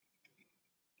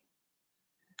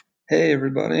Hey,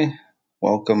 everybody.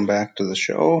 Welcome back to the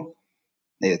show.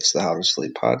 It's the How to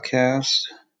Sleep podcast.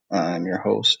 I'm your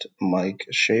host, Mike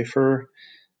Schaefer.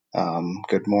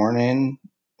 Good morning.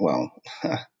 Well,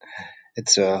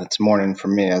 it's morning for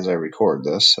me as I record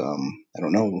this. I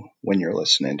don't know when you're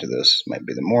listening to this. It might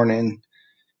be the morning.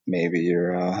 Maybe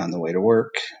you're on the way to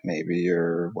work. Maybe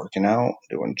you're working out,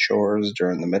 doing chores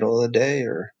during the middle of the day,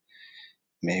 or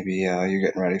maybe you're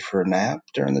getting ready for a nap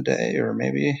during the day, or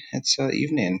maybe it's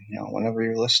evening. Whenever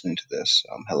you're listening to this,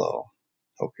 hello.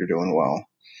 Hope you're doing well.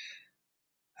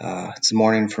 It's the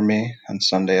morning for me on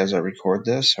Sunday as I record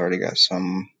this. I already got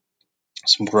some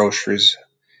groceries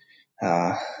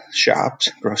went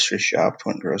grocery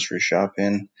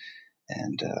shopping,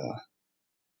 and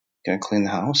gonna clean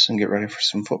the house and get ready for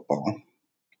some football.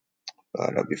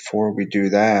 But before we do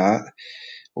that,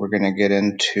 we're gonna get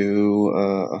into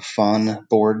a fun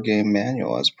board game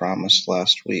manual as promised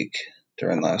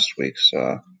during last week's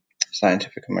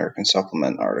Scientific American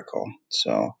Supplement article.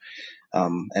 So.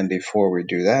 And before we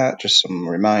do that, just some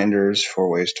reminders for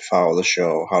ways to follow the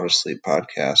show, How to Sleep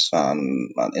Podcast on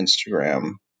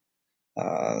Instagram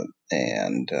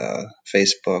and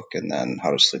Facebook, and then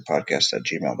How to Sleep Podcast at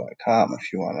gmail.com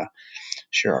if you want to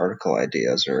share article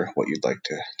ideas or what you'd like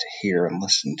to hear and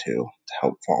listen to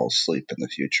help fall asleep in the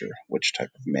future, which type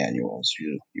of manuals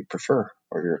you prefer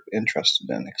or you're interested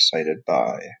in, excited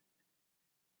by.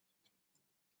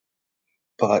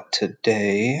 But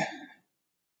today,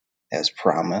 as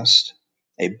promised,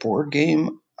 a board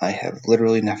game I have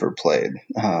literally never played.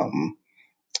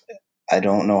 I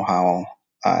don't know how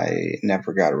I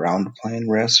never got around to playing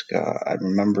Risk. I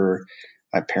remember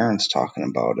my parents talking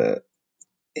about it,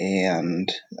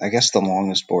 and I guess the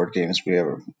longest board game we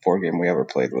ever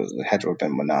played had to have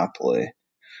been Monopoly,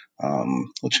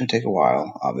 which can take a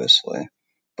while, obviously,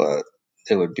 but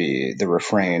it would be the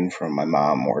refrain from my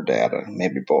mom or dad,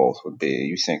 maybe both, would be,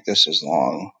 "You think this is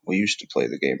long? We used to play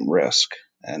the game Risk,"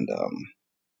 and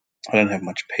I didn't have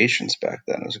much patience back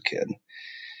then as a kid,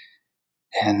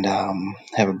 and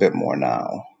have a bit more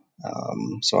now.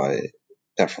 So I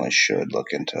definitely should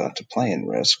look into playing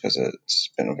Risk, because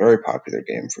it's been a very popular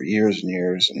game for years and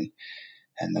years,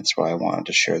 and that's why I wanted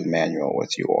to share the manual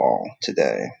with you all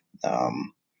today.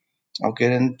 I'll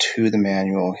get into the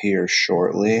manual here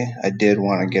shortly. I did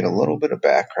want to get a little bit of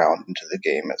background into the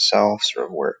game itself, sort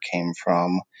of where it came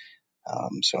from.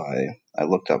 So I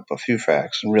looked up a few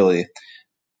facts, and really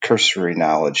cursory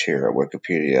knowledge here at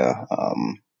Wikipedia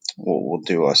will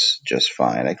do us just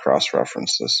fine. I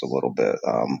cross-referenced this a little bit.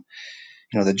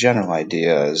 The general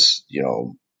idea is,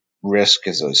 Risk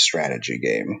is a strategy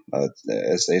game.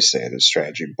 As they say, it's a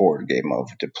strategy board game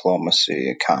of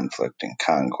diplomacy, conflict, and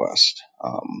conquest,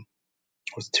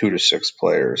 with 2 to 6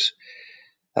 players.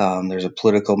 There's a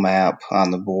political map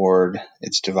on the board.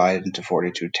 It's divided into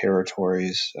 42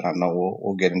 territories. And I know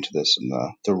we'll get into this in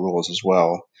the rules as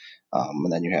well.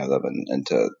 And then you have them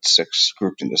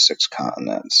grouped into 6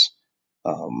 continents.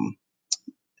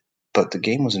 But the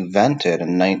game was invented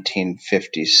in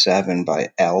 1957 by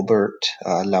Albert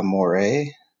Lamoureux.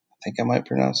 I think I might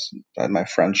pronounce it. My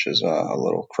French is a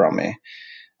little crummy.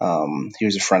 He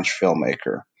was a French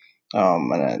filmmaker.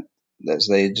 And as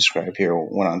they describe here,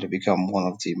 went on to become one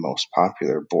of the most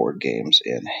popular board games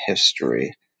in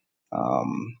history,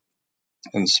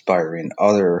 inspiring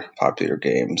other popular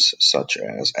games such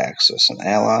as Axis and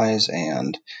Allies,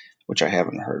 and which I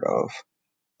haven't heard of,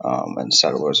 and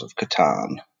Settlers of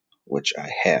Catan, which I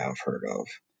have heard of.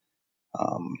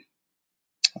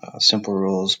 Simple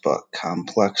rules but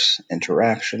complex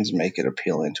interactions make it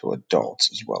appealing to adults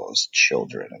as well as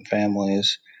children and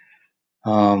families.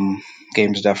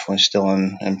 Game's definitely still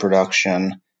in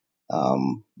production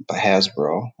by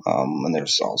Hasbro, and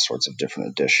there's all sorts of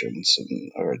different editions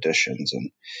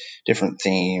and different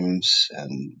themes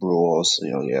and rules.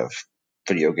 You have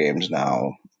video games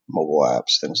now, mobile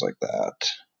apps, things like that.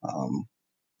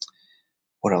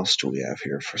 What else do we have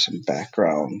here for some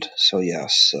background? So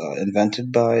yes,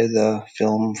 invented by the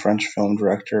French film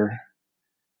director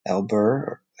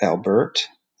Albert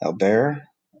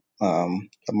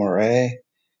Lamoureux.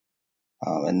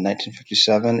 In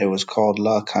 1957, it was called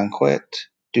La Conquête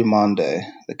du Monde,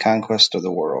 the Conquest of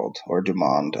the World, or du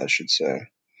Monde, I should say,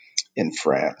 in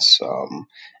France.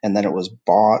 And then it was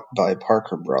bought by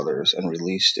Parker Brothers and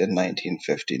released in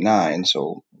 1959,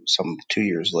 so some 2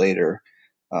 years later,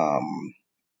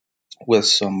 with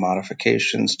some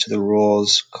modifications to the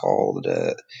rules called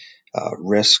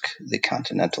Risk, the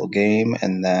Continental Game,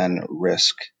 and then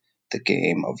Risk, the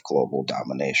Game of Global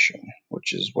Domination,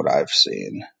 which is what I've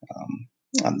seen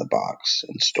on the box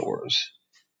in stores.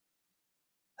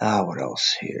 What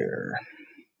else here?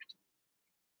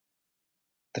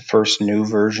 The first new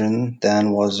version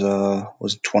then was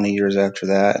 20 years after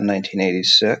that in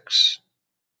 1986.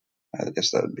 I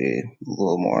guess that would be a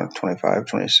little more, 25,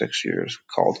 26 years,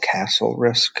 called Castle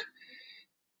Risk.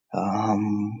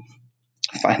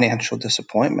 Financial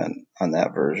disappointment on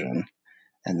that version.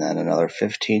 And then another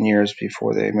 15 years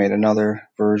before they made another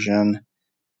version.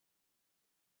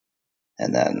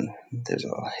 And then there's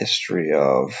a history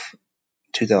of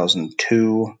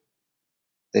 2002.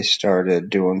 They started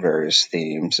doing various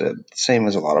themes. Same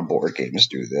as a lot of board games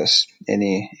do this.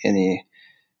 Any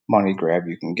money grab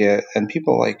you can get, and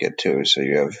people like it too. So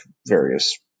you have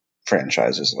various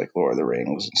franchises like Lord of the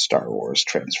Rings and Star Wars,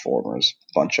 Transformers,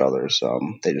 a bunch of others.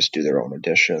 They just do their own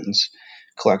editions,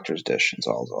 collector's editions,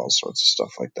 all sorts of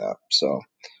stuff like that. So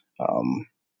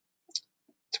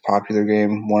it's a popular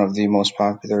game, one of the most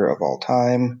popular of all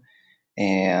time.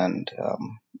 And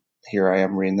here I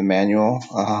am reading the manual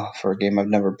for a game I've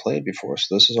never played before.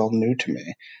 So this is all new to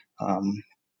me.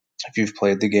 If you've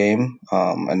played the game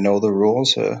and know the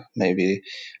rules, maybe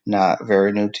not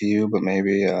very new to you, but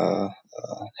maybe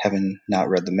having not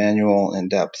read the manual in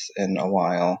depth in a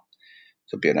while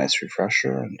could be a nice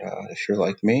refresher. And if you're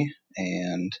like me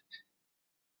and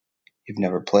you've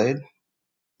never played,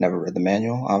 never read the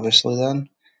manual, obviously, then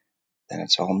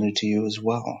it's all new to you as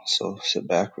well. So sit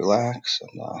back, relax,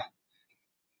 and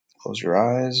close your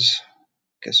eyes,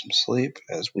 get some sleep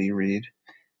as we read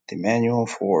the manual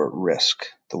for Risk,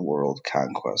 the World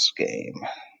Conquest game.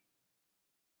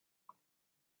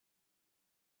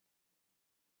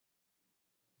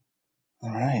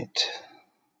 All right.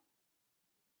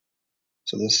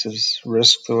 So this is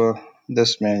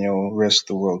this manual, Risk,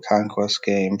 the World Conquest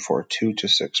game for 2 to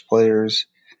 6 players,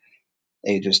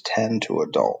 ages 10 to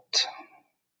adult.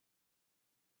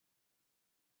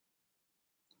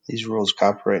 These rules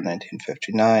copyright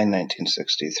 1959,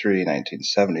 1963,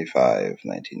 1975,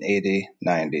 1980,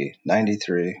 90,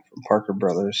 93 from Parker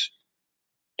Brothers,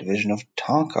 division of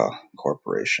Tonka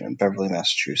Corporation in Beverly,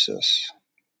 Massachusetts.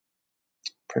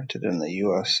 Printed in the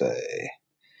USA.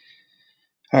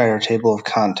 All right, our table of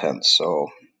contents. So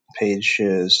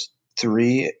pages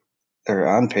 3, or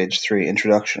on page 3,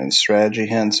 introduction and strategy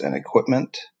hints and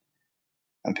equipment.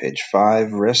 On page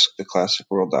 5, Risk, the classic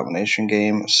world domination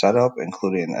game setup,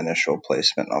 including initial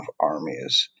placement of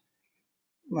armies.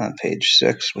 On page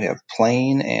 6, we have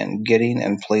playing and getting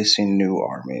and placing new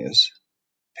armies.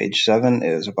 Page 7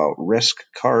 is about Risk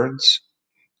cards.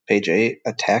 Page 8,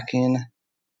 attacking.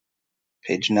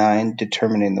 Page 9,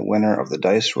 determining the winner of the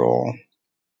dice roll.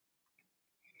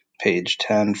 Page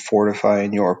 10,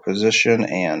 fortifying your position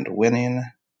and winning.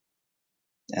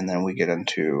 And then we get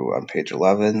into, on page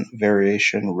 11,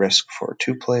 variation risk for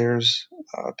 2 players.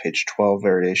 Page 12,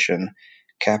 variation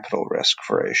capital risk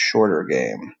for a shorter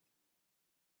game.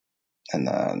 And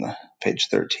then page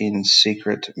 13,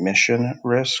 secret mission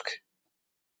risk.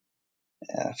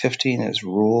 15 is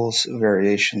rules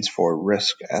variations for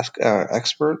risk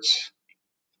experts.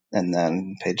 And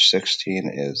then page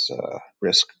 16 is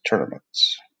risk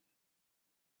tournaments.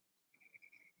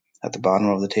 At the bottom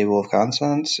of the table of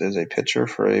contents is a picture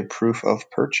for a proof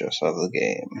of purchase of the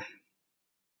game.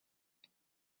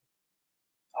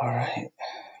 All right,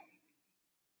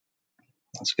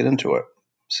 let's get into it.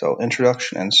 So,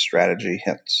 introduction and strategy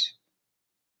hints.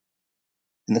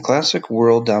 In the classic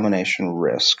world domination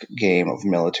Risk game of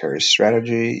military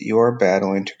strategy, you are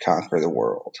battling to conquer the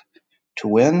world. To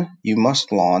win, you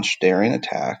must launch daring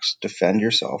attacks, defend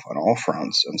yourself on all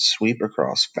fronts, and sweep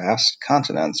across vast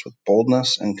continents with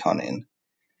boldness and cunning.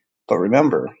 But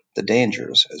remember, the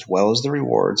dangers, as well as the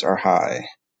rewards, are high.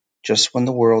 Just when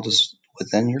the world is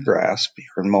within your grasp,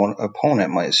 your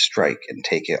opponent might strike and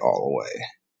take it all away.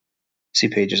 See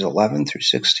pages 11 through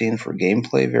 16 for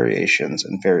gameplay variations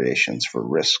and variations for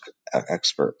Risk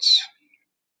experts.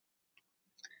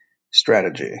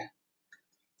 Strategy.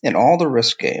 In all the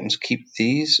Risk games, keep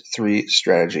these 3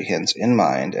 strategy hints in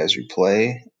mind as you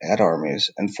play, add armies,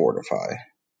 and fortify.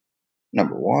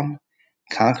 Number 1,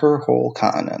 conquer whole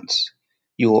continents.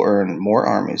 You will earn more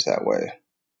armies that way.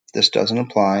 This doesn't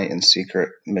apply in secret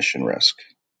mission Risk.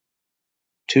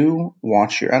 2,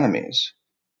 watch your enemies.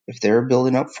 If they are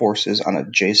building up forces on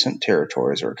adjacent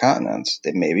territories or continents,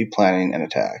 they may be planning an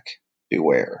attack.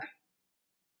 Beware.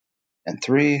 And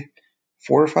 3,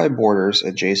 fortify borders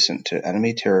adjacent to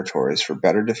enemy territories for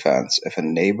better defense if a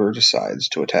neighbor decides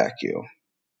to attack you.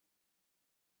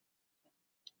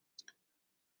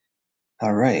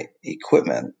 All right,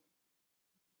 equipment.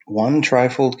 1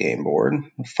 trifold game board,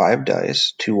 5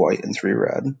 dice, 2 white and 3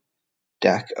 red,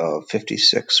 deck of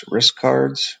 56 Risk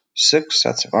cards, 6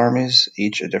 sets of armies,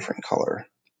 each a different color.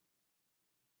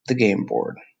 The game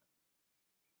board.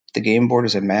 The game board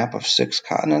is a map of 6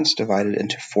 continents divided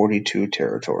into 42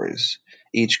 territories.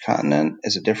 Each continent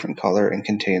is a different color and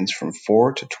contains from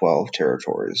 4 to 12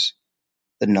 territories.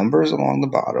 The numbers along the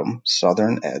bottom,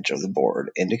 southern edge of the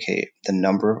board indicate the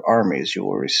number of armies you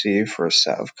will receive for a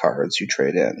set of cards you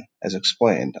trade in, as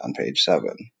explained on page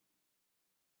 7.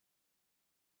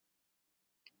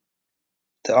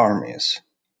 The armies.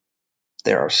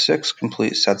 There are 6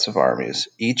 complete sets of armies,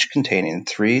 each containing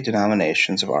 3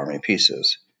 denominations of army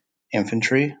pieces.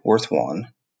 Infantry, worth 1,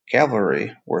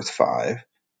 cavalry, worth 5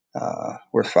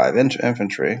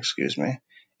 infantry,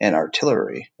 and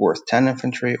artillery, worth 10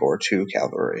 infantry or 2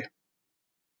 cavalry.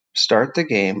 Start the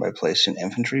game by placing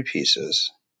infantry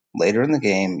pieces. Later in the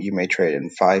game, you may trade in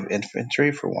 5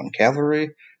 infantry for 1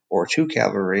 cavalry, or 2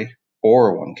 cavalry,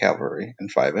 or 1 cavalry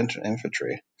and 5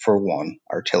 infantry for 1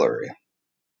 artillery.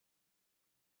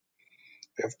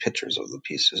 We have pictures of the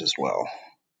pieces as well.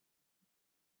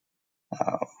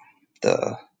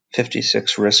 The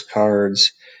 56 risk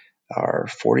cards are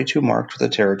 42 marked with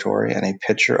a territory and a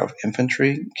picture of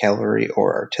infantry, cavalry,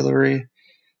 or artillery.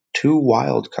 2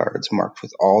 wild cards marked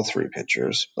with all 3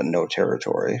 pictures, but no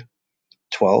territory.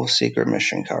 12 secret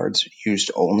mission cards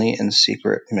used only in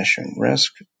secret mission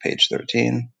risk, page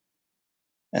 13.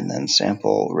 And then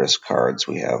sample risk cards,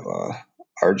 we have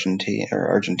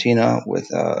Argentina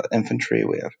with infantry,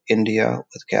 we have India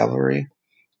with cavalry,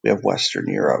 we have Western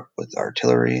Europe with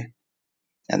artillery,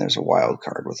 and there's a wild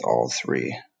card with all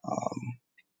 3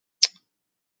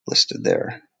 listed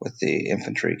there with the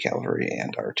infantry, cavalry,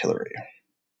 and artillery.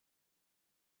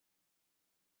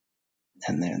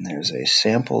 And then there's a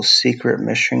sample secret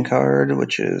mission card,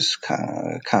 which is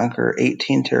conquer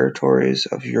 18 territories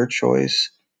of your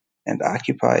choice and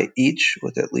occupy each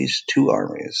with at least 2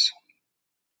 armies.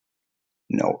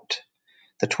 Note: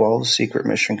 the 12 secret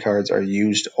mission cards are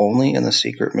used only in the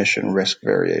secret mission risk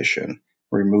variation.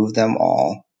 Remove them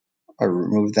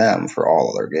for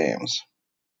all other games.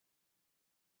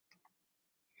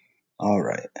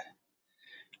 Alright.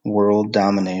 World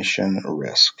Domination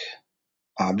Risk.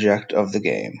 Object of the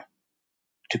game: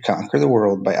 to conquer the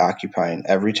world by occupying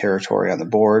every territory on the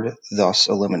board, thus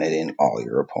eliminating all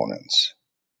your opponents.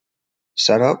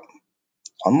 Setup: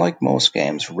 unlike most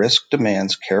games, Risk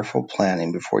demands careful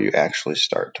planning before you actually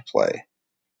start to play.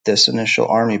 This initial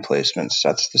army placement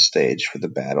sets the stage for the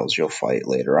battles you'll fight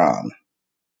later on.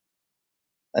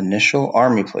 Initial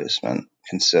army placement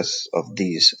consists of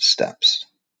these steps.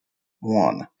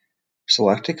 1.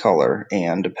 Select a color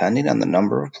and, depending on the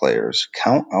number of players,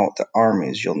 count out the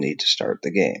armies you'll need to start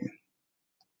the game.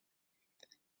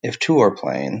 If 2 are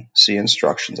playing, see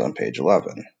instructions on page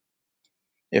 11.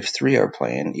 If 3 are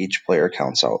playing, each player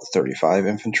counts out 35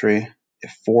 infantry.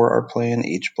 If 4 are playing,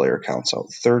 each player counts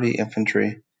out 30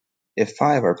 infantry. If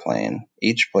 5 are playing,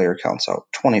 each player counts out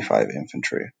 25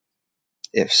 infantry.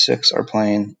 If 6 are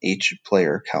playing, each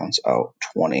player counts out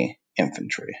 20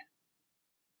 infantry.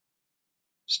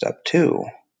 Step 2.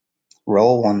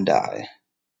 Roll 1 die.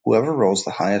 Whoever rolls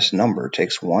the highest number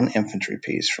takes 1 infantry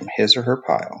piece from his or her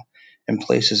pile and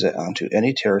places it onto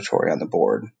any territory on the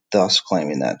board, thus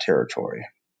claiming that territory.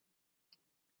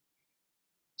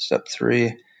 Step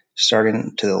 3.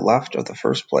 Starting to the left of the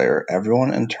first player,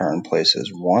 everyone in turn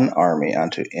places 1 army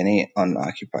onto any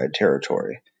unoccupied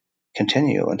territory.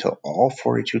 Continue until all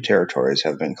 42 territories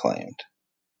have been claimed.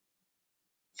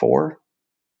 4.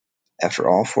 After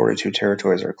all 42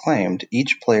 territories are claimed,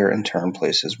 each player in turn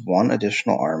places 1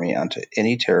 additional army onto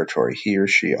any territory he or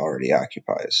she already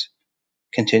occupies.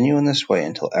 Continue in this way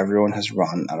until everyone has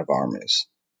run out of armies.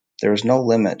 There is no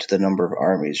limit to the number of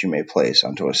armies you may place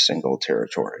onto a single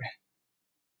territory.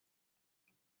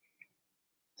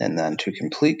 And then to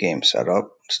complete game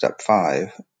setup, step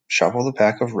 5, shuffle the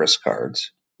pack of risk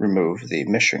cards, remove the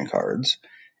mission cards,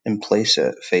 and place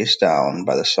it face down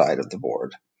by the side of the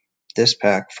board. This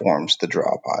pack forms the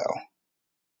draw pile.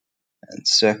 And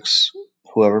 6,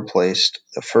 whoever placed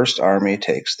the first army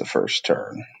takes the first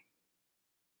turn.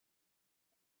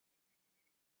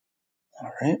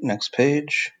 Alright, next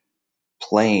page.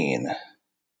 Playing.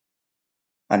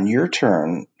 On your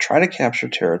turn, try to capture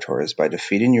territories by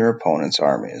defeating your opponent's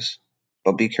armies.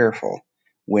 But be careful.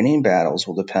 Winning battles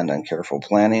will depend on careful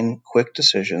planning, quick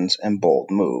decisions, and bold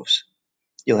moves.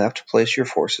 You'll have to place your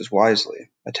forces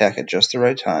wisely, attack at just the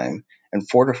right time, and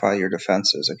fortify your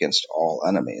defenses against all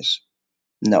enemies.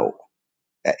 Note: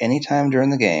 at any time during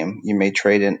the game, you may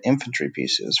trade in infantry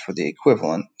pieces for the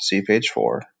equivalent, see page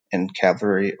 4, in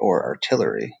cavalry or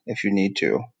artillery if you need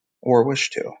to, or wish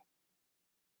to.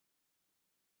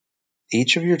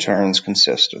 Each of your turns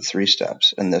consists of 3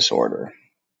 steps in this order.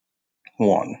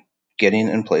 1. Getting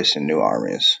and placing new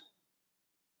armies.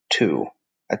 2.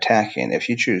 attacking if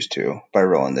you choose to by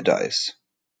rolling the dice.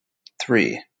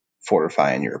 3.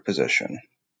 Fortifying your position.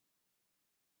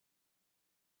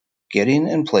 Getting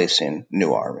and placing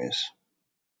new armies.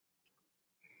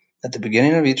 At the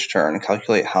beginning of each turn,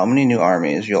 calculate how many new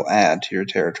armies you'll add to your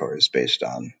territories based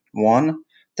on 1.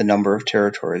 The number of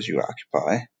territories you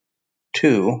occupy,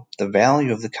 2. The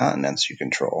value of the continents you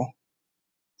control,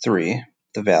 3.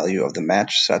 The value of the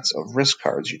matched sets of risk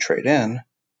cards you trade in,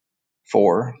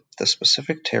 4. The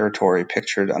specific territory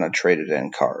pictured on a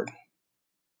traded-in card.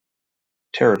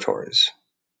 Territories.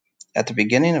 At the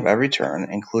beginning of every turn,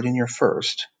 including your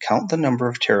first, count the number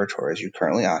of territories you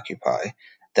currently occupy,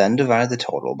 then divide the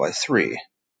total by 3.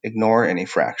 Ignore any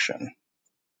fraction.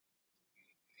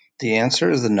 The answer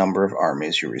is the number of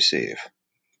armies you receive.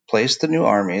 Place the new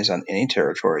armies on any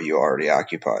territory you already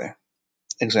occupy.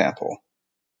 Example: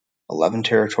 11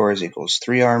 territories equals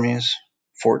 3 armies,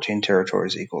 14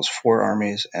 territories equals 4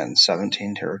 armies, and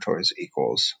 17 territories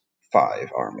equals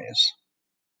 5 armies.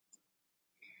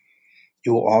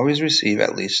 You will always receive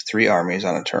at least 3 armies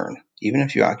on a turn, even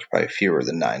if you occupy fewer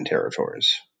than 9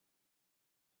 territories.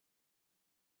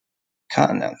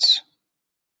 Continents.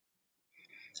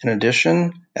 In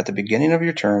addition, at the beginning of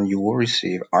your turn, you will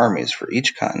receive armies for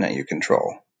each continent you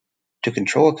control. To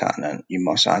control a continent, you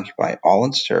must occupy all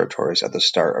its territories at the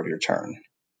start of your turn.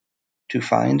 To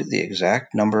find the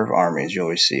exact number of armies you'll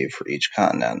receive for each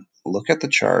continent, look at the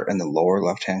chart in the lower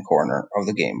left-hand corner of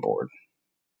the game board.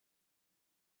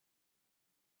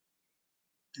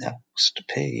 Next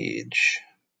page.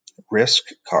 Risk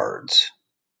cards.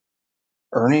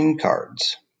 Earning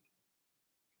cards.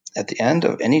 At the end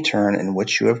of any turn in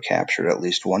which you have captured at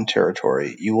least one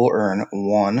territory, you will earn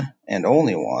one and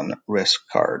only one risk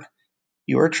card.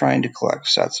 You are trying to collect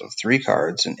sets of 3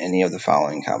 cards in any of the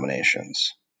following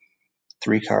combinations: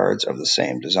 3 cards of the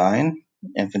same design,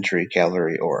 infantry,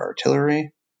 cavalry, or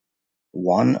artillery,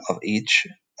 one each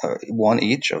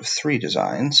of 3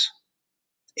 designs,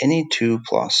 any 2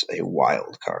 plus a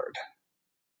wild card.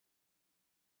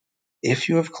 If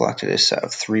you have collected a set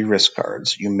of 3 risk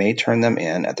cards, you may turn them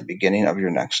in at the beginning of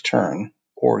your next turn,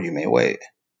 or you may wait.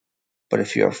 But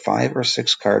if you have 5 or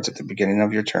 6 cards at the beginning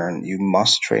of your turn, you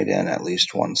must trade in at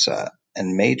least one set,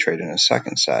 and may trade in a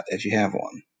second set if you have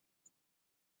one.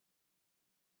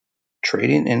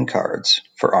 Trading in cards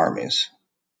for armies.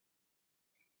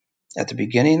 At the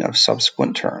beginning of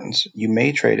subsequent turns, you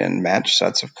may trade in matched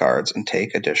sets of cards and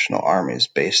take additional armies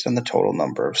based on the total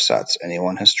number of sets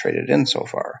anyone has traded in so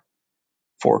far.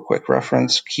 For quick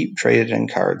reference, keep traded in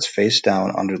cards face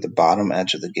down under the bottom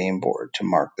edge of the game board to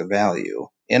mark the value,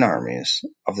 in armies,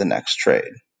 of the next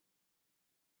trade.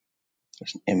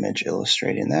 There's an image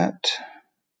illustrating that.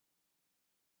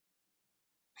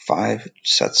 5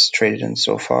 sets traded in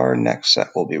so far. Next set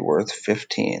will be worth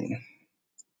 15.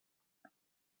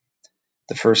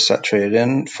 The first set traded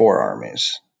in, 4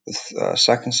 armies. The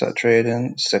second set traded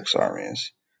in, 6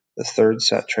 armies. The third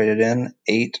set traded in,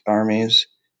 8 armies.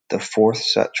 The fourth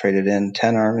set traded in,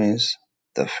 10 armies.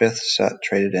 The fifth set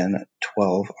traded in,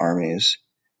 12 armies.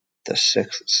 The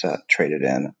sixth set traded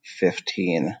in,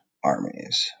 15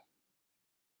 armies.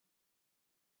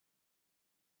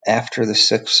 After the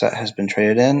sixth set has been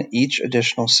traded in, each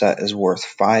additional set is worth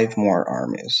 5 more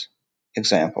armies.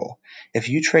 Example: if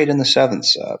you trade in the 7th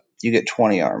set, you get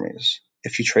 20 armies.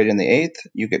 If you trade in the 8th,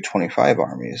 you get 25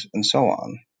 armies, and so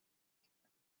on.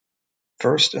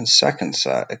 First and second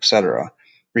set, etc.,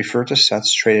 refer to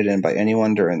sets traded in by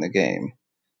anyone during the game.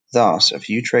 Thus, if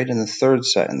you trade in the 3rd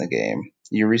set in the game,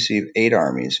 you receive 8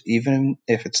 armies, even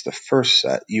if it's the first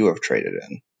set you have traded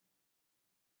in.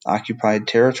 Occupied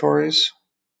territories.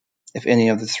 If any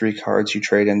of the 3 cards you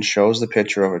trade in shows the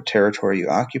picture of a territory you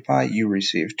occupy, you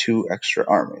receive 2 extra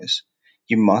armies.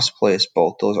 You must place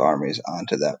both those armies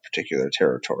onto that particular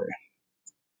territory.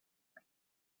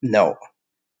 Note: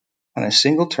 on a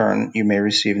single turn, you may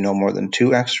receive no more than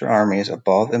 2 extra armies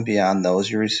above and beyond those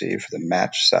you receive for the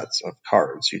matched sets of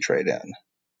cards you trade in.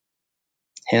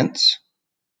 Hints: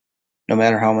 no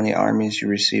matter how many armies you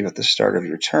receive at the start of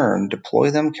your turn,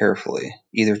 deploy them carefully,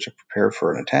 either to prepare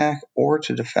for an attack or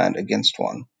to defend against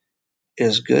one. It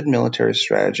is good military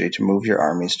strategy to move your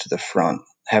armies to the front,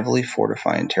 heavily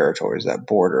fortifying territories that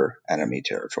border enemy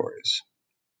territories.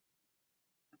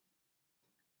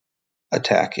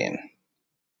 Attacking.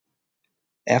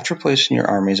 After placing your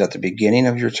armies at the beginning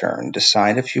of your turn,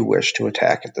 decide if you wish to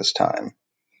attack at this time.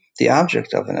 The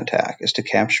object of an attack is to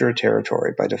capture a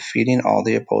territory by defeating all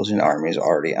the opposing armies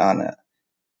already on it.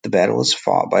 The battle is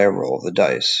fought by a roll of the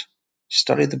dice.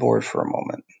 Study the board for a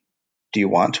moment. Do you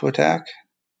want to attack?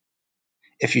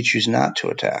 If you choose not to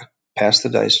attack, pass the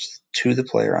dice to the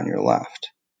player on your left.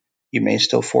 You may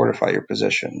still fortify your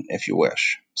position if you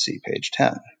wish. See page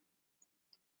 10.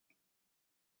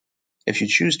 If you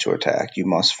choose to attack, you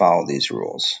must follow these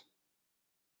rules.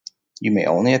 You may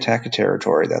only attack a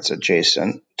territory that's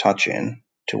adjacent, touching,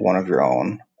 to one of your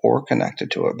own, or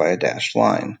connected to it by a dashed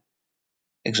line.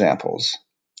 Examples: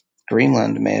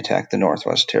 Greenland may attack the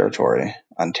Northwest Territory,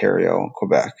 Ontario,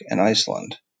 Quebec, and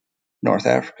Iceland. North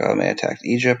Africa may attack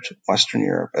Egypt, Western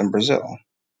Europe, and Brazil.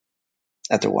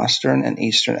 At the western and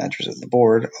eastern edges of the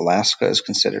board, Alaska is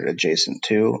considered adjacent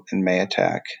to and may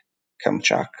attack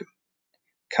Kamchatka.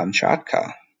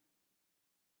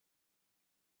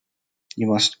 You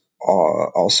must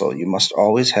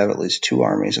always have at least 2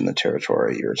 armies in the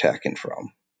territory you're attacking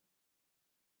from.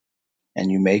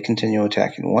 And you may continue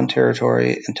attacking one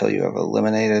territory until you have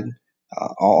eliminated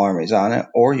all armies on it,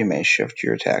 or you may shift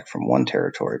your attack from one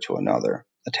territory to another,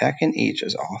 attacking each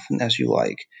as often as you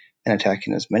like and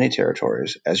attacking as many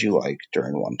territories as you like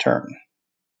during one turn.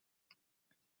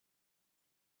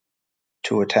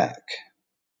 To attack.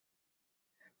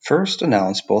 First,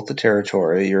 announce both the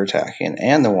territory you're attacking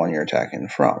and the one you're attacking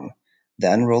from.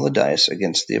 Then roll the dice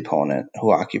against the opponent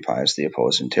who occupies the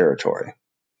opposing territory.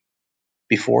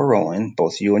 Before rolling,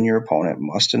 both you and your opponent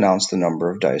must announce the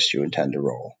number of dice you intend to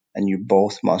roll, and you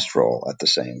both must roll at the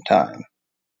same time.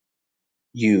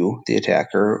 You, the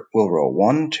attacker, will roll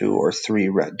 1, 2, or 3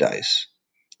 red dice.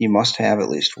 You must have at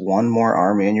least one more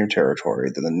army in your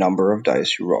territory than the number of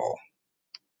dice you roll.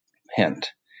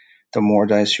 Hint: the more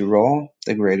dice you roll,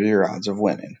 the greater your odds of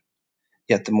winning.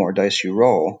 Yet the more dice you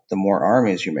roll, the more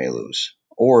armies you may lose,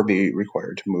 or be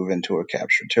required to move into a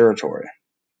captured territory.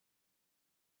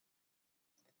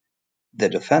 The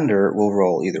defender will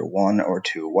roll either 1 or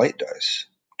 2 white dice.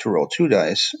 To roll 2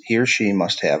 dice, he or she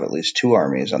must have at least 2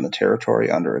 armies on the territory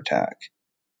under attack.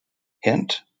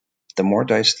 Hint: the more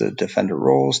dice the defender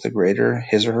rolls, the greater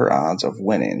his or her odds of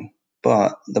winning,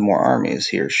 but the more armies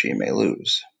he or she may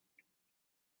lose.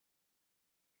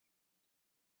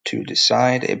 To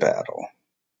decide a battle.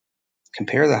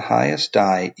 Compare the highest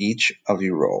die each of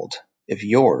you rolled. If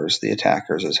yours, the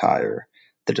attacker's, is higher,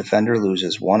 the defender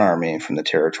loses 1 army from the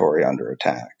territory under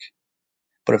attack.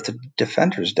 But if the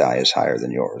defender's die is higher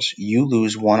than yours, you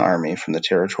lose 1 army from the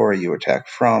territory you attack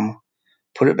from.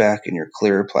 Put it back in your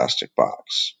clear plastic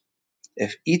box.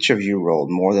 If each of you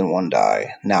rolled more than 1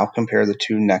 die, now compare the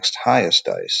 2 next highest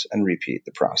dice and repeat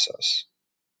the process.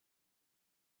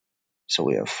 So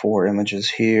we have 4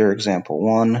 images here. Example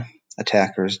 1,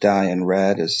 attacker's die in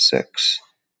red is 6,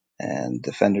 and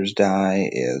defender's die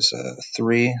is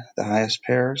 3, the highest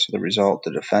pair. So the result,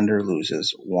 the defender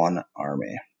loses 1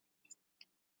 army.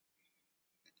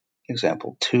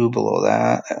 Example 2 below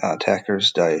that,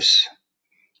 attacker's dice,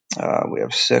 we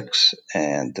have 6,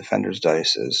 and defender's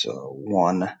dice is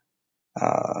 1,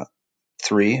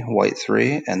 3, white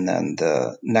 3, and then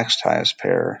the next highest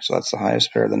pair, so that's the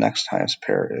highest pair, the next highest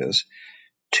pair is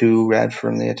 2 red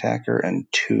from the attacker and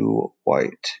 2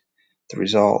 white. The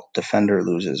result, defender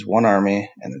loses 1 army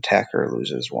and attacker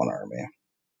loses 1 army.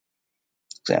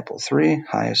 Example 3,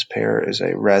 highest pair is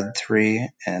a red 3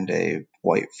 and a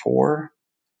white 4.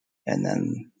 And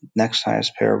then next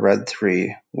highest pair, red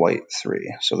 3, white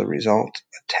 3. So the result,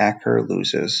 attacker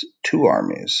loses 2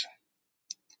 armies.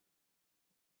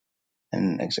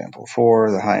 In example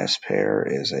 4, the highest pair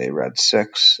is a red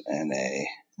 6 and a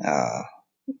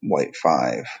white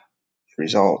 5.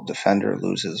 Result, defender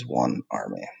loses 1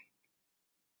 army.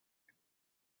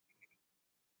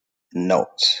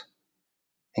 Notes.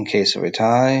 In case of a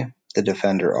tie, the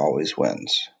defender always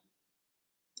wins,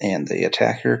 and the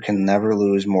attacker can never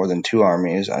lose more than 2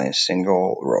 armies on a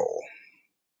single roll.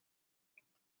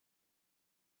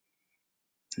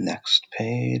 Next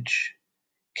page,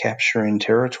 capturing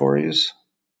territories.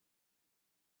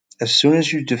 As soon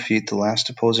as you defeat the last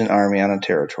opposing army on a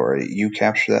territory, you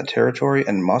capture that territory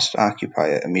and must occupy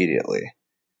it immediately.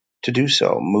 To do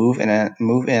so, move in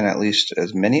at least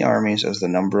as many armies as the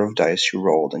number of dice you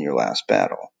rolled in your last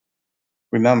battle.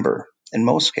 Remember, in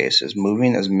most cases,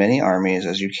 moving as many armies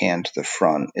as you can to the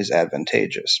front is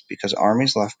advantageous, because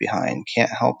armies left behind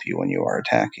can't help you when you are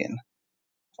attacking.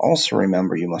 Also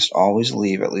remember, you must always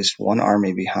leave at least 1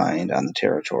 army behind on the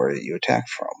territory you attack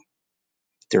from.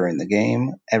 During the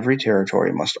game, every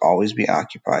territory must always be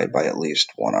occupied by at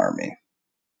least 1 army.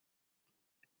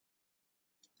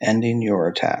 Ending your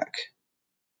attack.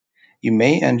 You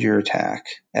may end your attack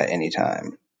at any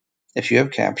time. If you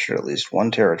have captured at least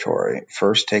 1 territory,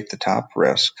 first take the top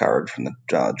risk card from the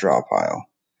draw pile.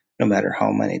 No matter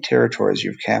how many territories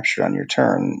you've captured on your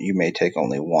turn, you may take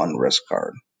only 1 risk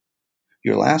card.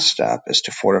 Your last step is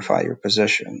to fortify your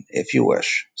position, if you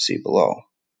wish. See below.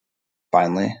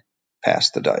 Finally,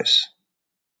 pass the dice.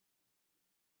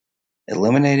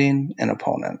 Eliminating an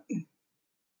opponent.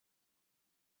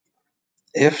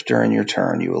 If during your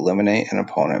turn you eliminate an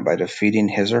opponent by defeating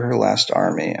his or her last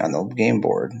army on the game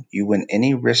board, you win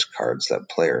any risk cards that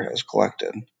player has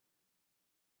collected.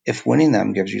 If winning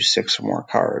them gives you 6 or more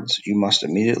cards, you must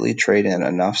immediately trade in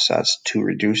enough sets to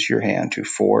reduce your hand to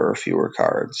 4 or fewer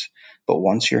cards, but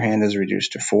once your hand is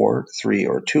reduced to 4, 3,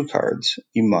 or 2 cards,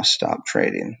 you must stop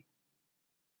trading.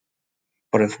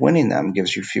 But if winning them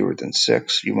gives you fewer than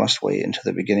 6, you must wait until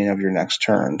the beginning of your next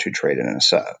turn to trade in a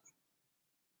set.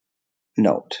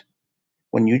 Note: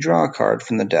 when you draw a card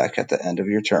from the deck at the end of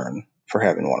your turn for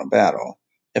having won a battle,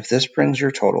 if this brings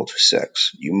your total to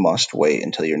 6, you must wait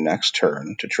until your next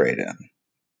turn to trade in.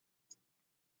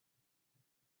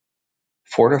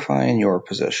 Fortifying your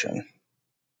position.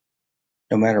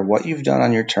 No matter what you've done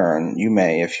on your turn, you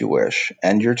may, if you wish,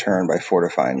 end your turn by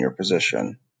fortifying your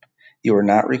position. You are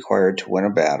not required to win a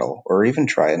battle or even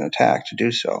try an attack to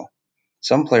do so.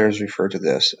 Some players refer to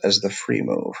this as the free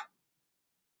move.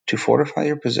 To fortify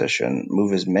your position,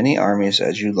 move as many armies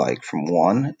as you like from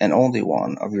one and only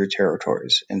one of your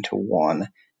territories into one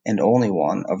and only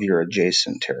one of your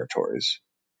adjacent territories.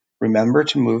 Remember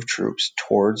to move troops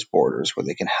towards borders where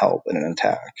they can help in an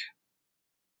attack.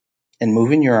 In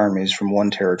moving your armies from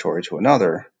one territory to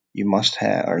another, you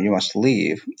must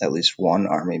leave at least one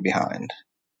army behind.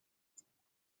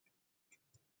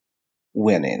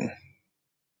 Winning.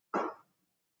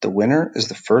 The winner is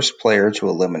the first player to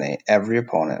eliminate every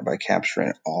opponent by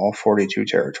capturing all 42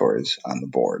 territories on the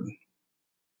board.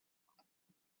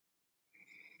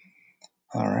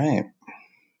 All right.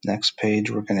 Next page,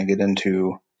 we're going to get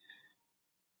into,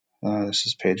 this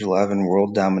is page 11,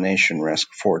 World Domination Risk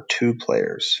for 2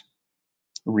 players.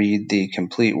 Read the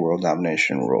complete World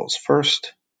Domination rules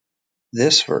first.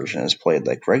 This version is played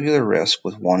like regular Risk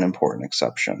with one important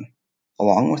exception.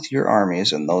 Along with your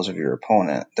armies and those of your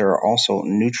opponent, there are also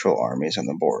neutral armies on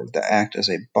the board that act as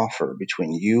a buffer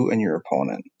between you and your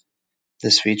opponent.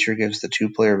 This feature gives the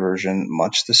 2-player version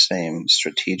much the same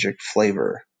strategic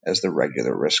flavor as the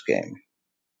regular Risk game.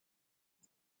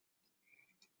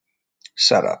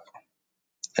 Setup.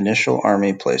 Initial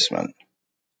army placement.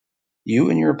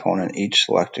 You and your opponent each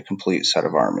select a complete set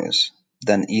of armies.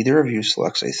 Then either of you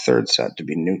selects a third set to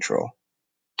be neutral.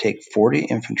 Take 40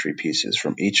 infantry pieces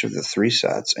from each of the 3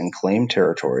 sets and claim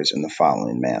territories in the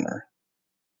following manner.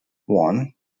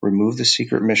 1. Remove the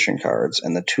secret mission cards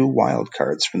and the 2 wild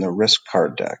cards from the Risk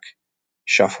card deck.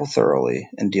 Shuffle thoroughly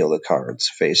and deal the cards,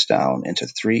 face down, into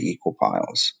 3 equal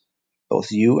piles.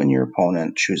 Both you and your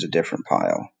opponent choose a different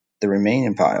pile. The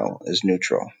remaining pile is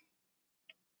neutral.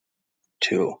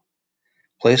 2.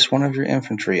 Place one of your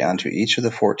infantry onto each of the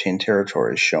 14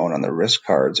 territories shown on the Risk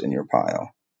cards in your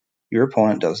pile. Your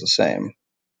opponent does the same.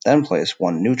 Then place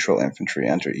one neutral infantry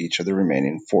onto each of the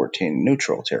remaining 14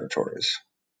 neutral territories.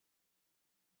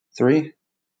 3.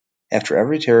 After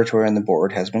every territory on the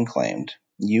board has been claimed,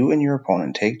 you and your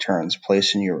opponent take turns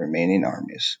placing your remaining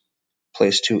armies.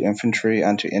 Place 2 infantry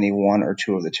onto any 1 or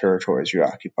 2 of the territories you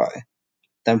occupy.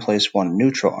 Then place 1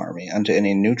 neutral army onto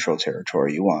any neutral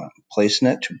territory you want, placing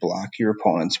it to block your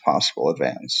opponent's possible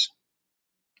advance.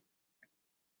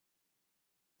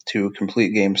 To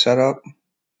complete game setup.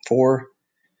 4.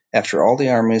 After all the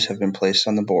armies have been placed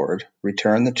on the board,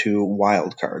 return the 2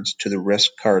 wild cards to the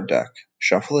Risk card deck,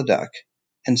 shuffle the deck,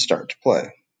 and start to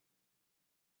play.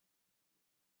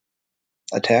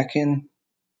 Attacking.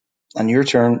 On your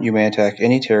turn, you may attack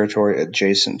any territory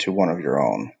adjacent to one of your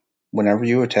own. Whenever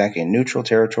you attack a neutral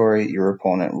territory, your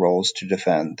opponent rolls to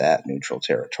defend that neutral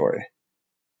territory.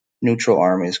 Neutral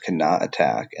armies cannot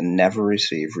attack and never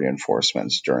receive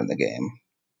reinforcements during the game.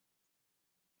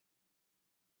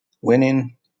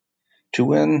 Winning. To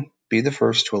win, be the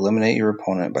first to eliminate your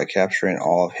opponent by capturing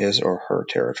all of his or her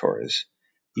territories.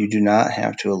 You do not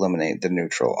have to eliminate the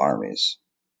neutral armies.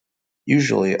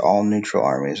 Usually, all neutral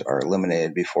armies are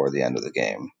eliminated before the end of the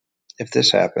game. If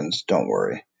this happens, don't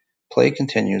worry. Play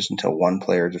continues until one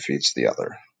player defeats the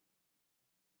other.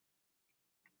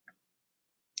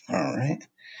 Alright,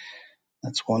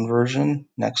 that's one version.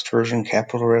 Next version,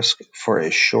 Capital Risk for a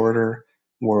shorter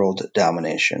world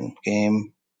domination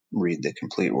game. Read the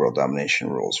complete world domination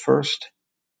rules first.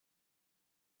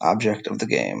 Object of the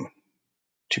game.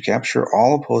 To capture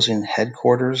all opposing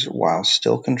headquarters while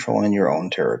still controlling your own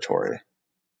territory.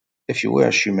 If you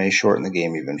wish, you may shorten the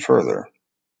game even further.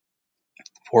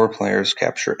 4 players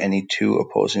capture any 2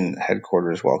 opposing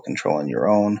headquarters while controlling your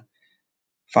own.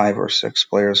 5 or 6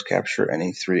 players capture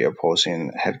any 3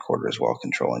 opposing headquarters while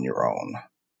controlling your own.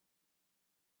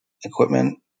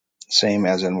 Equipment, same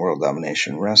as in World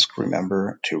Domination Risk.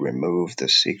 Remember to remove the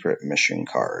secret mission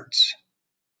cards.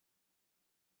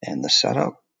 And the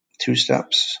setup. 2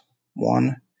 steps.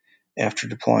 1. After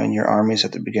deploying your armies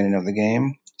at the beginning of the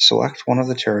game, select one of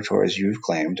the territories you've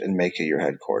claimed and make it your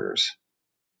headquarters.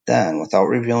 Then, without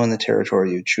revealing the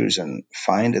territory you've chosen,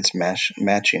 find its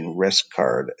matching risk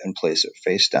card and place it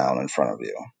face down in front of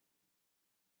you.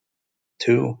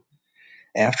 2.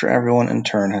 After everyone in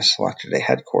turn has selected a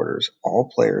headquarters, all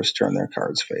players turn their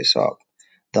cards face up,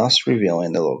 thus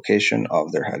revealing the location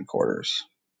of their headquarters.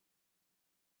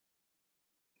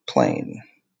 Plane.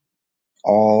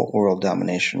 All world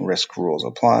domination risk rules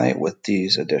apply with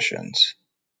these additions.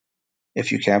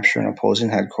 If you capture an opposing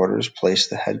headquarters, place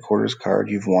the headquarters card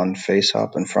you've won face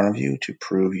up in front of you to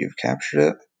prove you've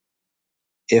captured it.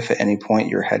 If at any point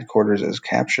your headquarters is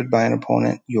captured by an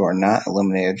opponent, you are not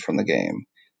eliminated from the game.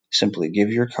 Simply give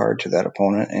your card to that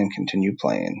opponent and continue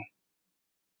playing.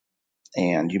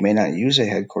 And you may not use a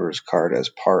headquarters card as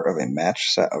part of a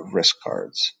match set of risk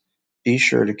cards. Be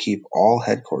sure to keep all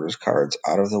headquarters cards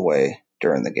out of the way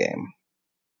during the game.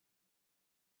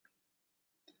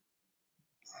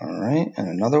 Alright, and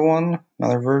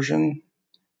another version,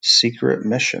 Secret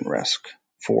Mission Risk.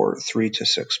 For 3 to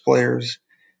 6 players,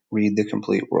 read the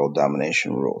complete world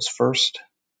domination rules first.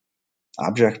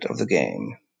 Object of the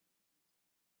game.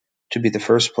 To be the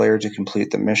first player to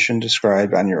complete the mission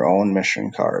described on your own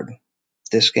mission card.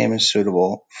 This game is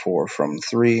suitable for from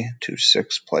 3 to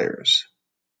 6 players.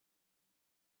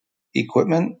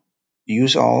 Equipment.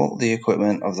 Use all the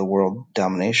equipment of the world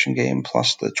domination game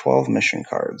plus the 12 mission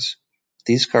cards.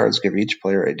 These cards give each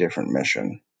player a different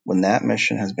mission. When that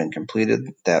mission has been completed,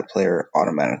 that player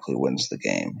automatically wins the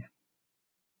game.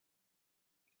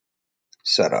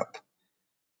 Setup.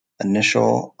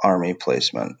 Initial army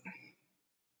placement.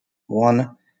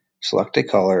 1. Select a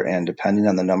color and, depending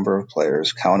on the number of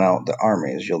players, count out the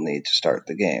armies you'll need to start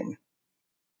the game.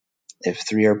 If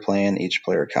 3 are playing, each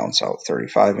player counts out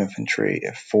 35 infantry.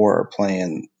 If 4 are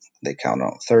playing, they count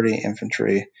out 30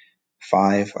 infantry.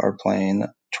 5 are playing,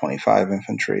 25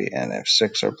 infantry. And if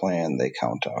 6 are playing, they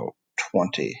count out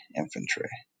 20 infantry.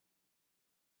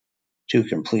 To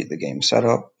complete the game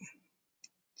setup,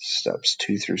 steps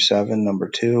 2 through 7. Number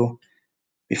 2.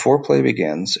 Before play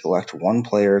begins, elect one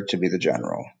player to be the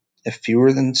general. If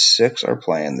fewer than 6 are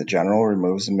playing, the general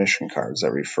removes the mission cards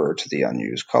that refer to the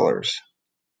unused colors.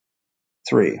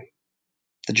 3.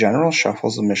 The general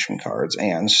shuffles the mission cards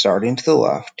and, starting to the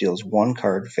left, deals 1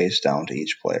 card face down to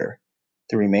each player.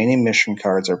 The remaining mission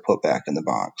cards are put back in the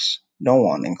box. No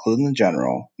one, including the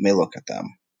general, may look at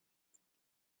them.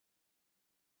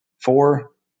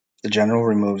 4. The general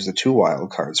removes the 2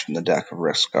 wild cards from the deck of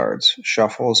risk cards,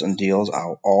 shuffles and deals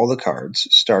out all the cards,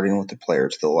 starting with the player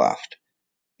to the left.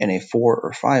 In a 4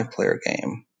 or 5 player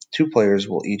game, 2 players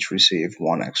will each receive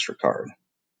 1 extra card.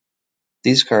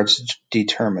 These cards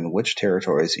determine which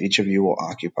territories each of you will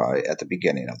occupy at the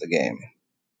beginning of the game.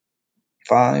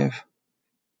 5.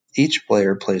 Each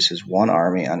player places 1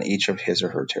 army on each of his or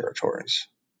her territories.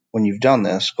 When you've done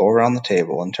this, go around the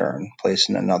table in turn,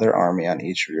 placing another army on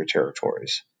each of your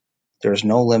territories. There is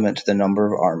no limit to the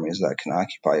number of armies that can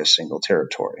occupy a single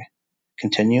territory.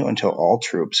 Continue until all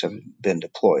troops have been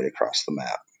deployed across the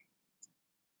map.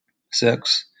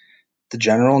 6. The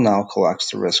general now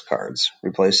collects the risk cards,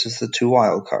 replaces the 2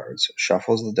 wild cards,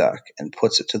 shuffles the deck, and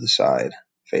puts it to the side,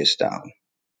 face down.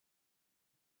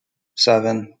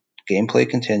 7. Gameplay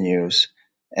continues,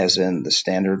 as in the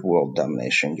standard world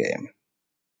domination game.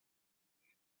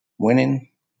 Winning.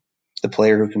 The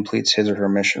player who completes his or her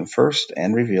mission first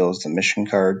and reveals the mission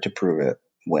card to prove it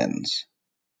wins.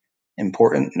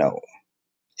 Important note.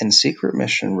 In Secret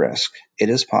Mission Risk, it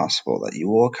is possible that you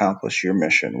will accomplish your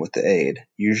mission with the aid,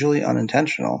 usually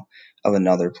unintentional, of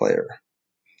another player.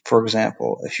 For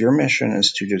example, if your mission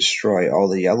is to destroy all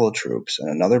the yellow troops and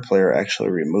another player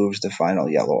actually removes the final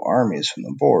yellow armies from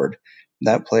the board,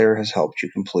 that player has helped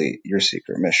you complete your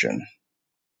secret mission.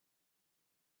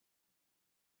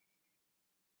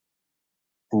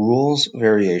 Rules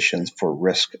variations for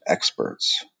risk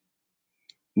experts.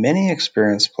 Many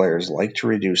experienced players like to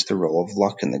reduce the role of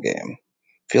luck in the game.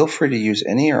 Feel free to use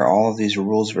any or all of these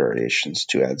rules variations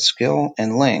to add skill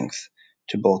and length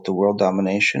to both the World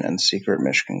Domination and Secret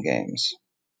Mission games.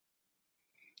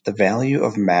 The value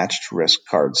of matched risk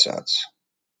card sets.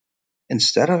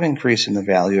 Instead of increasing the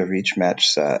value of each match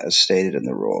set as stated in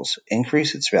the rules,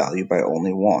 increase its value by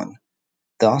only 1.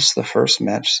 Thus, the first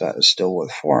match set is still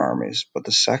worth 4 armies, but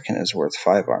the second is worth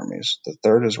 5 armies, the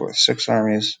third is worth 6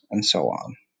 armies, and so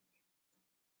on.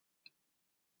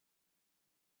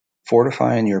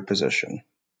 Fortifying your position.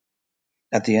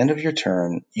 At the end of your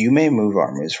turn, you may move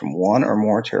armies from 1 or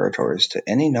more territories to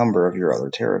any number of your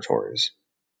other territories.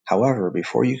 However,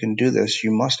 before you can do this,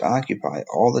 you must occupy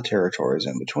all the territories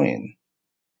in between.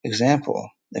 Example: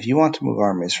 if you want to move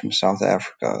armies from South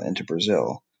Africa into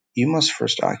Brazil, you must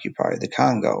first occupy the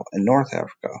Congo and North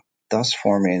Africa, thus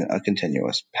forming a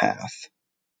continuous path.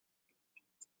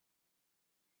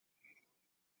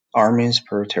 Armies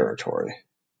per territory.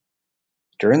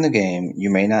 During the game, you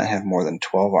may not have more than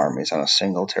 12 armies on a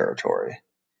single territory.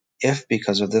 If,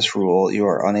 because of this rule, you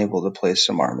are unable to place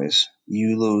some armies,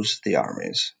 you lose the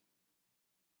armies.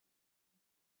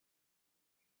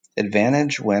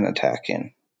 Advantage when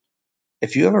attacking.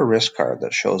 If you have a risk card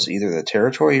that shows either the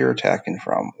territory you're attacking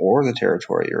from or the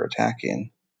territory you're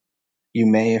attacking, you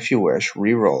may, if you wish,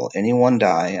 re-roll any one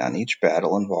die on each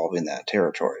battle involving that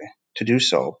territory. To do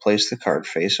so, place the card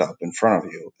face up in front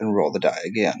of you and roll the die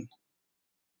again.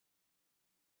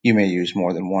 You may use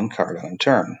more than one card on a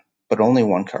turn, but only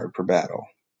one card per battle.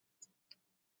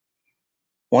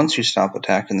 Once you stop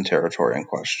attacking the territory in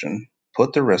question,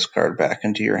 put the risk card back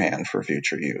into your hand for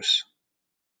future use.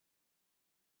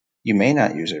 You may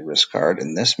not use a risk card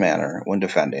in this manner when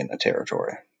defending a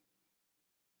territory.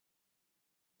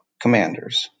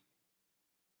 Commanders.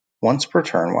 Once per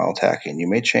turn while attacking, you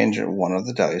may change one of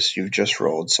the dice you've just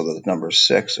rolled so that the number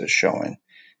 6 is showing.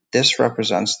 This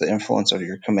represents the influence of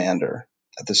your commander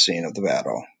at the scene of the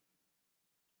battle.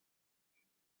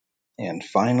 And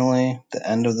finally, the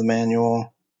end of the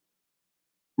manual,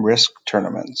 Risk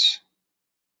Tournaments.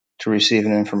 To receive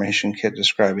an information kit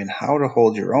describing how to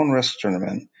hold your own Risk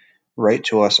Tournament, write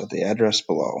to us at the address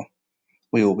below.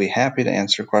 We will be happy to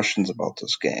answer questions about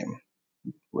this game.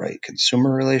 Write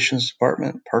Consumer Relations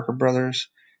Department, Parker Brothers,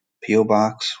 P.O.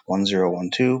 Box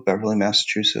 1012, Beverly,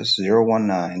 Massachusetts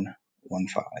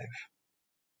 01915.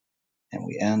 And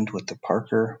we end with the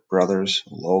Parker Brothers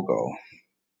logo.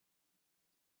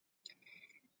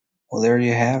 Well, there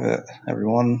you have it,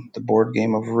 everyone. The board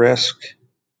game of Risk,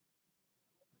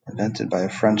 invented by a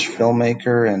French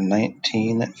filmmaker in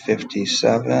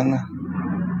 1957.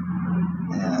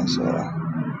 As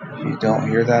if you don't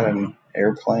hear that, an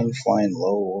airplane flying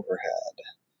low overhead.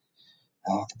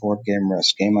 The board game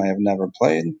Risk, game I have never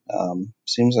played.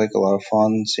 Seems like a lot of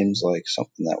fun. Seems like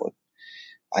something that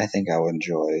I think I would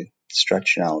enjoy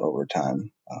stretching out over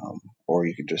time. Or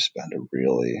you could just spend a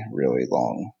really, really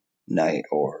long night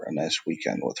or a nice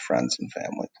weekend with friends and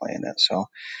family playing it. So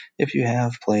if you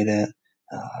have played it,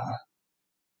 I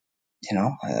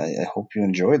hope you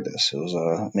enjoyed this. It was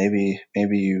maybe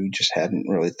you just hadn't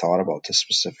really thought about the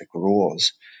specific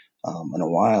rules in a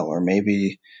while, or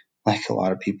maybe like a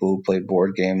lot of people who play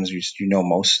board games, you know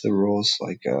most of the rules,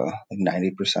 like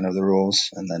 90% of the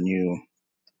rules, and then you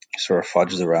sort of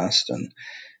fudge the rest and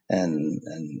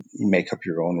you make up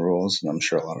your own rules. And I'm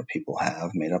sure a lot of people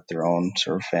have made up their own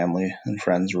sort of family and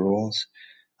friends rules.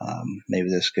 Maybe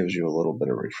this gives you a little bit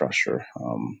of refresher,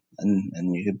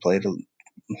 and you could play it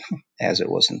as it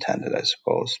was intended, I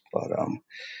suppose. But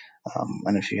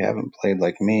and if you haven't played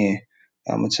like me,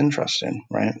 it's interesting,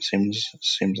 right? It seems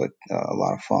like a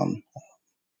lot of fun.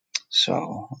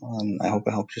 So I hope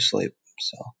it helped you sleep.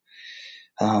 So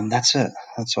that's it.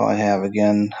 That's all I have.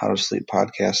 Again, How to Sleep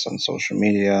Podcast on social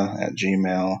media, at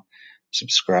Gmail.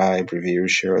 Subscribe, review,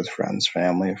 share with friends,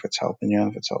 family if it's helping you.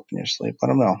 If it's helping you sleep, let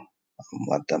them know.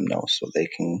 Let them know so they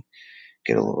can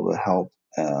get a little bit of help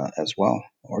as well,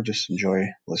 or just enjoy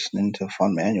listening to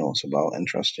fun manuals about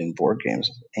interesting board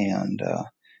games and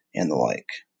the like.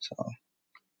 So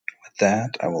with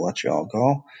that, I will let you all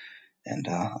go, and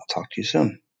I'll talk to you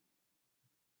soon.